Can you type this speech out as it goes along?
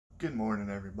Good morning,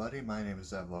 everybody. My name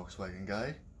is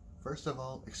Thatvolkswagonguy. First of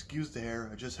all, excuse the hair.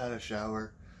 I just had a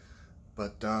shower.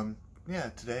 But,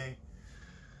 yeah, today,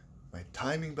 my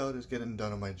timing belt is getting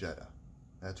done on my Jetta.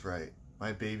 That's right.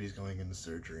 My baby's going into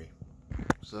surgery.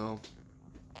 So,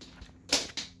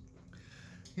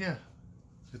 yeah.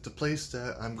 It's a place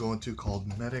that I'm going to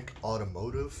called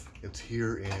Automotive. It's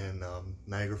here in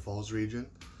Niagara Falls region.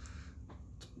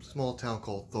 It's a small town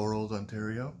called Thorold,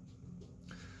 Ontario.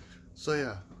 So,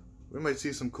 yeah. We might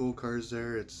see some cool cars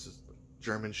there. It's a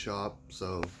German shop,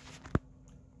 so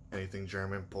anything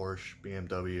German, Porsche,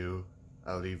 BMW,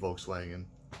 Audi, Volkswagen.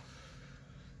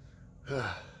 I'm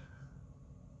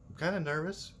kind of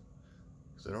nervous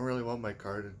because I don't really want my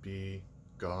car to be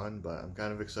gone, but I'm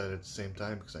kind of excited at the same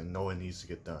time because I know it needs to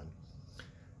get done.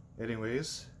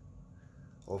 Anyways,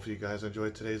 hopefully you guys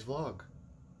enjoyed today's vlog.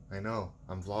 I know,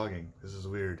 I'm vlogging. This is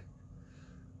weird.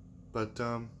 But,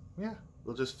 yeah,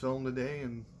 we'll just film today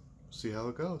and see how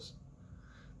it goes.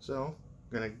 So,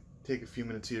 I'm gonna take a few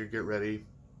minutes here, get ready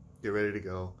to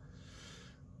go.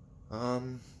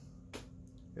 And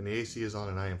the AC is on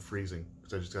and I am freezing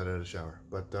because I just got out of the shower.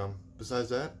 But besides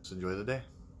that, let's enjoy the day.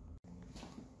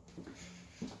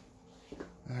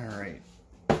 Alright.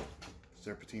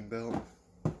 Serpentine belt,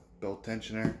 belt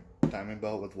tensioner, timing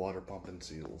belt with water pump and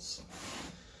seals.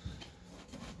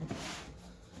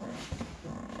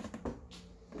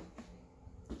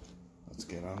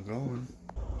 Get on going.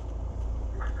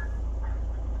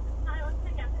 Hi, what's the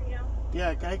get for you?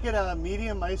 Yeah, can I get a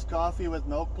medium iced coffee with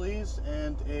milk, please,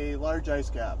 and a large ice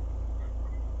cap?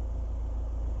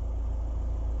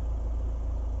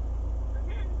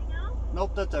 Okay, anything else?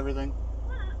 Nope, that's everything.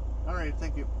 Alright,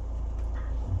 thank you.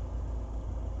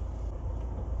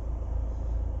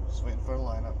 Just waiting for the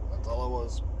lineup. That's all it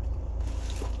was.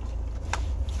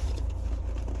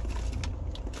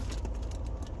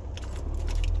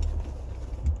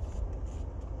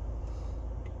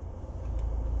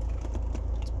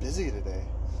 Busy today.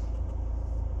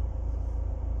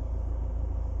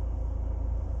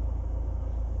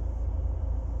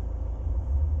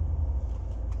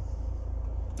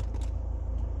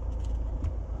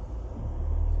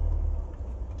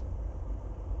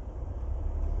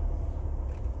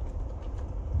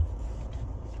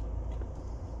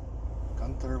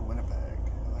 Gunther, Winnipeg. I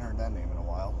haven't heard that name in a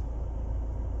while.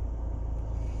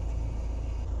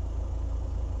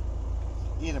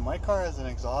 Either my car has an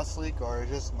exhaust leak or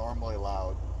it's just normally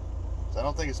loud. So I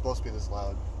don't think it's supposed to be this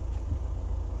loud.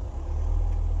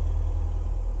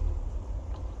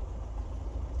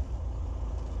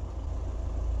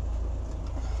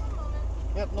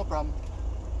 Yep, no problem.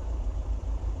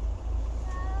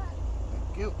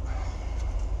 Thank you.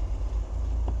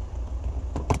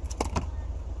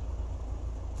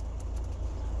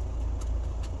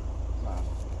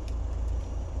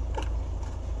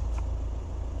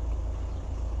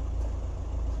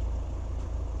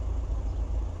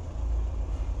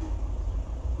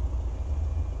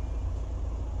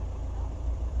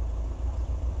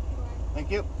 Thank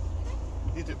you.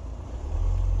 You too.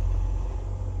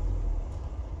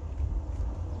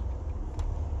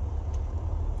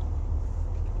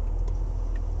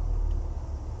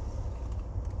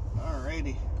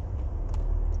 Alrighty.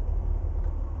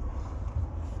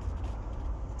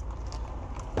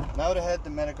 Now to head to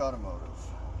Automotive.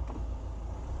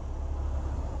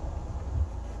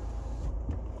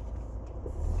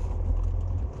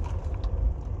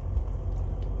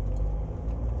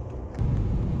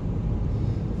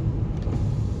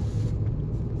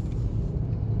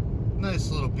 Nice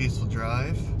little peaceful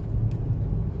drive.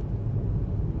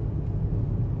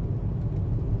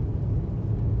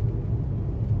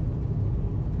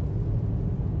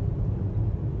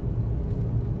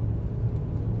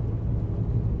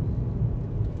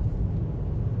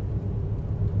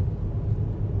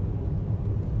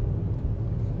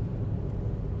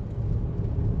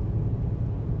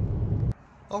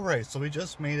 Alright, so we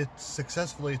just made it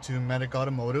successfully to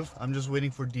Automotive. I'm just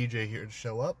waiting for DJ here to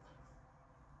show up.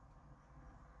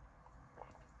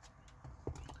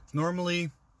 Normally,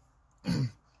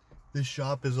 this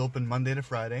shop is open Monday to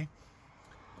Friday,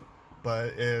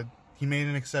 but he made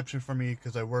an exception for me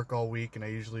because I work all week and I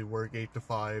usually work 8 to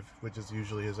 5, which is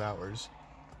usually his hours.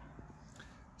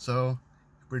 So,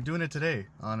 we're doing it today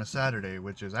on a Saturday,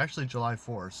 which is actually July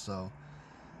 4th, so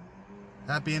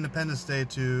happy Independence Day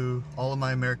to all of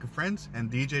my American friends,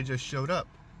 and DJ just showed up.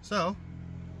 So,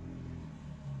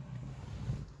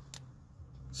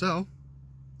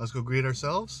 let's go greet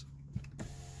ourselves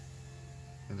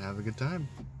and have a good time.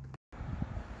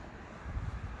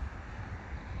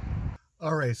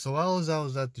 Alright, so while I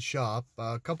was at the shop,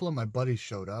 a couple of my buddies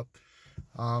showed up.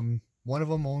 One of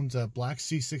them owns a black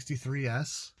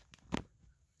C63S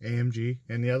AMG,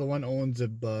 and the other one owns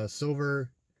a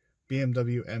silver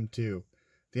BMW M2.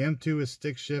 The M2 is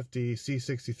stick shift, the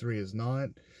C63 is not.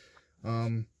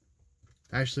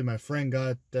 Actually, my friend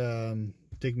got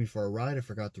take me for a ride. I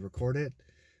forgot to record it.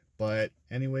 But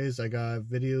anyways, I got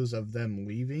videos of them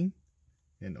leaving.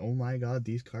 And oh my god,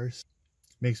 these cars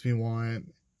makes me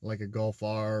want like a Golf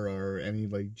R or any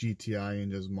like GTI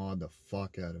and just mod the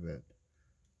fuck out of it.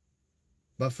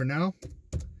 But for now,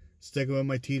 sticking with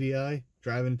my TDI,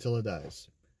 driving until it dies.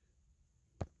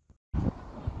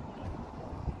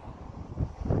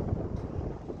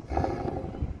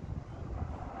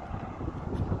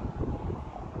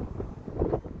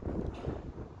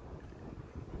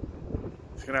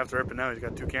 He's gonna have to rip it now. He's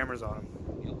got 2 cameras on him.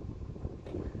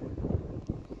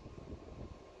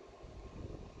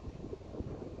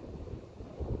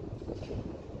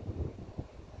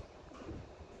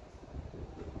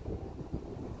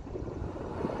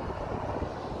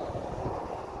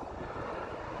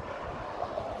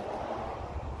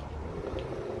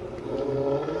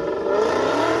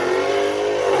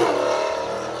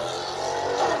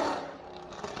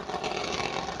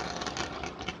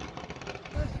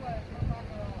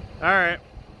 All right.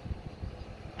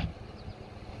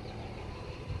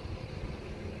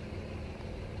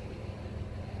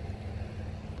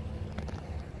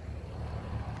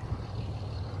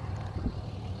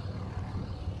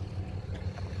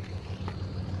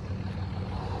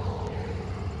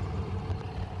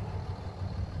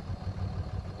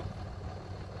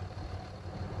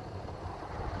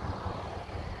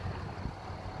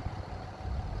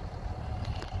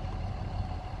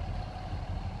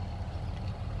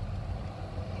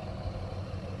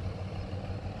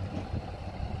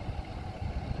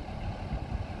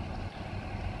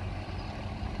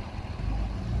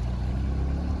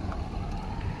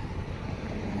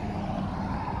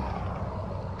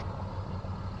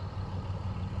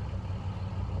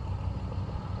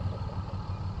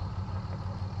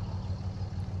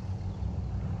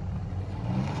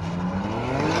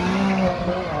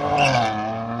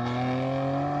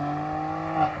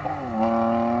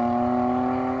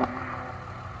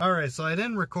 Alright, so I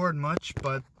didn't record much,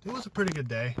 but it was a pretty good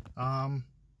day.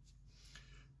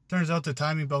 Turns out the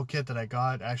timing belt kit that I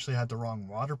got actually had the wrong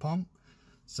water pump,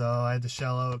 so I had to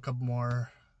shell out a couple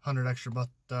more $100 extra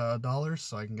dollars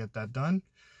so I can get that done.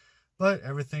 But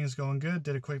everything's going good.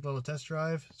 Did a quick little test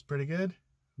drive. It's pretty good.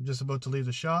 I'm just about to leave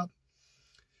the shop,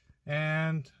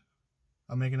 and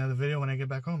I'll make another video when I get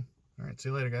back home. Alright, see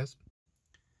you later, guys.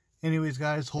 Anyways,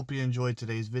 guys, hope you enjoyed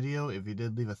today's video. If you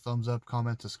did, leave a thumbs up,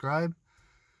 comment, subscribe.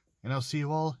 And I'll see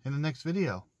you all in the next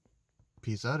video.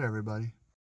 Peace out, everybody.